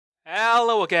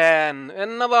Hello again!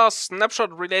 Another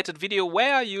snapshot related video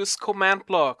where I use command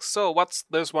blocks. So what's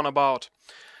this one about?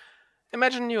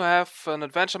 Imagine you have an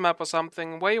adventure map or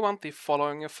something where you want the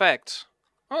following effect.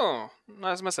 Oh,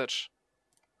 nice message.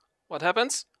 What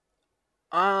happens?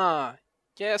 Ah,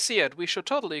 yeah, I see it. We should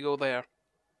totally go there.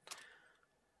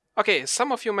 Okay,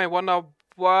 some of you may wonder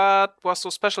what was so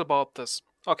special about this.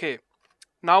 Okay,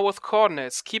 now with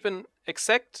coordinates, keep an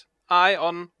exact eye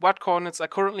on what coordinates I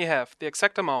currently have, the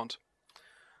exact amount.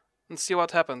 And see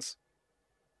what happens.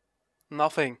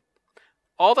 Nothing.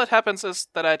 All that happens is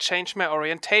that I change my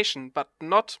orientation, but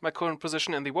not my current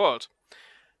position in the world.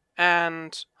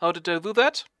 And how did I do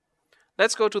that?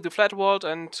 Let's go to the flat world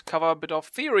and cover a bit of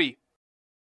theory.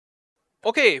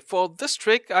 Okay, for this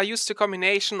trick I used a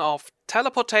combination of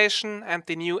teleportation and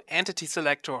the new entity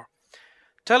selector.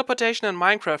 Teleportation in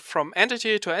Minecraft from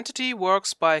entity to entity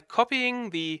works by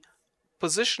copying the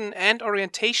position and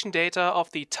orientation data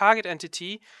of the target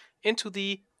entity into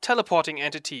the teleporting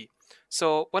entity.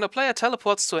 So when a player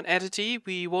teleports to an entity,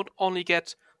 we won't only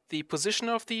get the position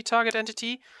of the target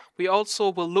entity, we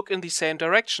also will look in the same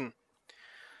direction.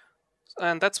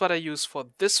 And that's what I use for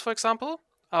this, for example.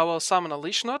 I will summon a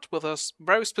leash knot with a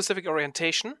very specific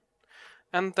orientation,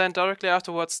 and then directly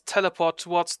afterwards teleport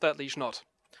towards that leash knot.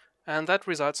 And that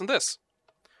results in this.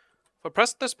 If I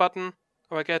press this button,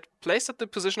 I will get placed at the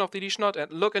position of the leash knot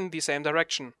and look in the same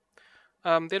direction.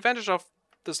 The advantage of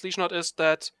this leash knot is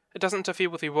that it doesn't interfere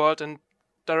with the world and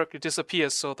directly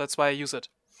disappears, so that's why I use it.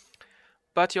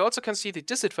 But you also can see the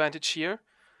disadvantage here.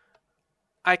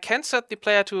 I can set the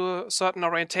player to a certain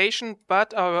orientation,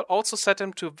 but I will also set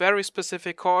him to a very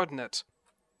specific coordinate.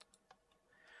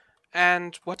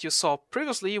 And what you saw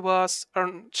previously was a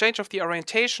change of the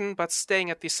orientation, but staying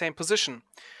at the same position.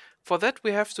 For that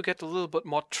we have to get a little bit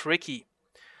more tricky.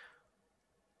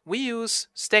 We use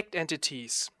stacked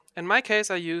entities. In my case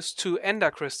I use 2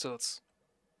 EnderCrystals.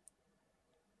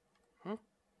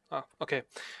 Oh, okay.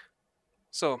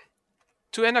 So,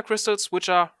 2 EnderCrystals which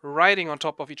are riding on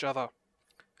top of each other.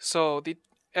 So the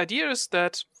idea is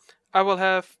that I will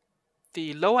have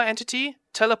the lower entity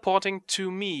teleporting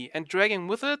to me and dragging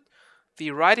with it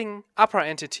the riding upper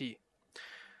entity.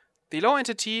 The lower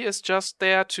entity is just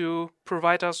there to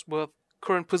provide us with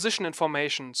current position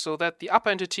information so that the upper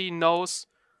entity knows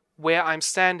where I'm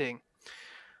standing.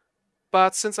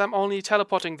 But since I'm only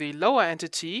teleporting the lower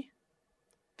entity,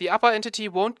 the upper entity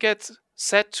won't get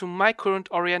set to my current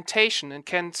orientation and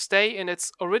can stay in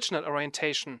its original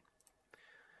orientation,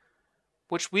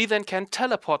 which we then can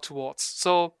teleport towards.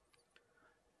 So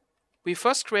we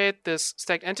first create this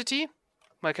stacked entity, in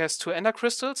my case 2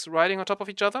 EnderCrystals riding on top of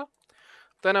each other.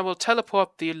 Then I will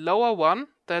teleport the lower one,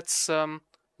 that's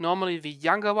normally the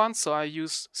younger one, so I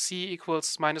use c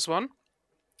equals -1,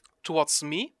 towards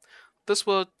me. This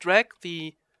will drag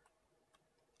the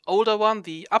older one,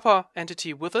 the upper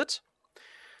entity, with it.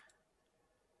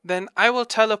 Then I will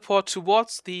teleport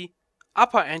towards the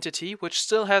upper entity, which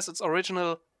still has its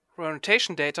original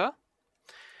orientation data.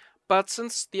 But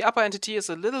since the upper entity is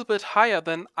a little bit higher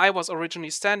than I was originally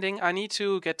standing, I need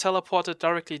to get teleported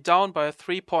directly down by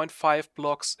 3.5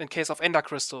 blocks in case of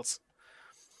EnderCrystals.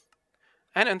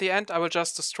 And in the end I will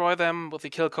just destroy them with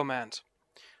the kill command.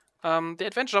 The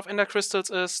advantage of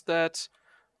EnderCrystals is that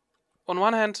on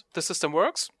one hand the system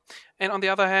works, and on the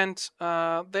other hand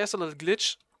there's a little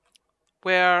glitch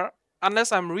where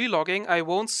unless I'm relogging I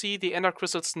won't see the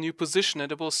EnderCrystals' new position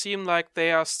and it will seem like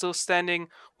they are still standing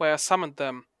where I summoned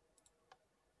them.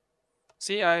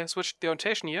 See, I switched the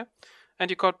orientation here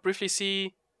and you could briefly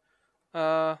see,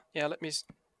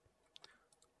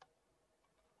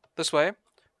 this way.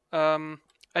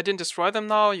 I didn't destroy them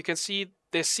now, you can see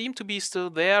they seem to be still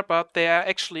there, but they are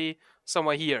actually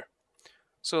somewhere here.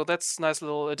 So that's a nice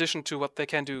little addition to what they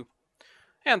can do.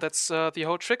 And that's the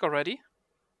whole trick already.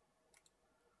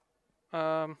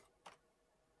 Yeah,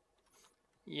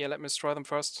 let me destroy them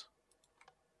first.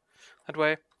 That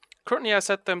way. Currently I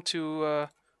set them to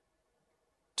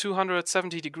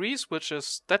 270 degrees, which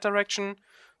is that direction.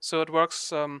 So it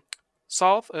works,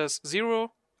 south is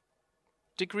 0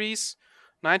 degrees,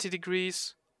 90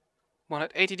 degrees,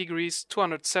 180 degrees,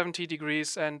 270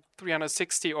 degrees, and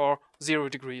 360 or 0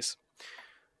 degrees.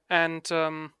 And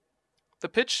the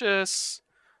pitch is,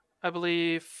 I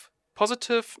believe,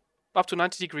 positive up to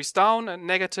 90 degrees down and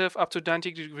negative up to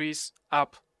 90 degrees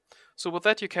up. So with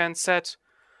that you can set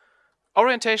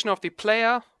orientation of the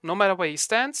player no matter where he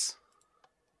stands.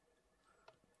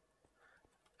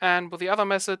 And with the other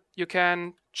method you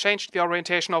can change the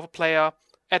orientation of a player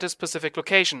at a specific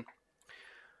location.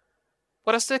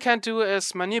 What I still can't do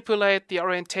is manipulate the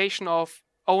orientation of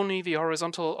only the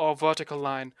horizontal or vertical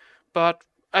line, but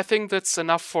I think that's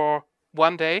enough for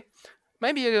one day.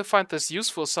 Maybe you'll find this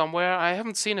useful somewhere. I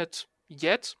haven't seen it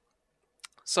yet.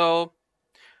 So,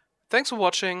 thanks for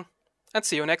watching, and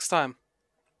see you next time.